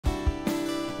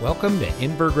Welcome to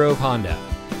Inver Grove Honda,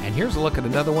 and here's a look at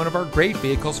another one of our great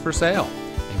vehicles for sale,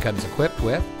 and comes equipped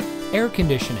with air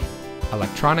conditioning,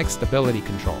 electronic stability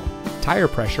control, tire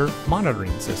pressure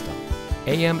monitoring system,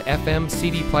 AM/FM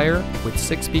CD player with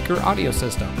 6-speaker audio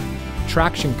system,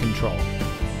 traction control,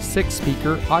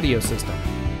 6-speaker audio system,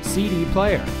 CD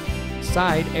player,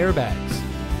 side airbags,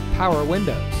 power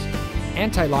windows,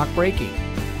 anti-lock braking,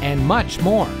 and much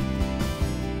more.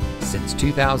 Since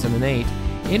 2008,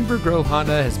 Inver Grove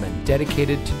Honda has been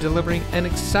dedicated to delivering an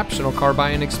exceptional car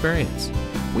buying experience.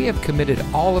 We have committed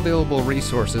all available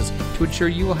resources to ensure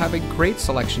you will have a great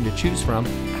selection to choose from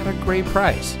at a great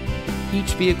price.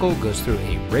 Each vehicle goes through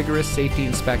a rigorous safety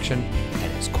inspection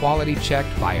and is quality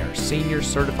checked by our senior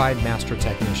certified master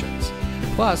technicians.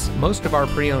 Plus, most of our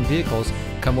pre-owned vehicles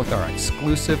come with our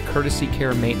exclusive Courtesy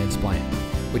Care maintenance plan,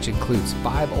 which includes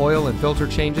 5 oil and filter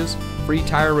changes, free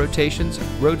tire rotations,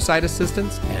 roadside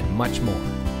assistance, and much more.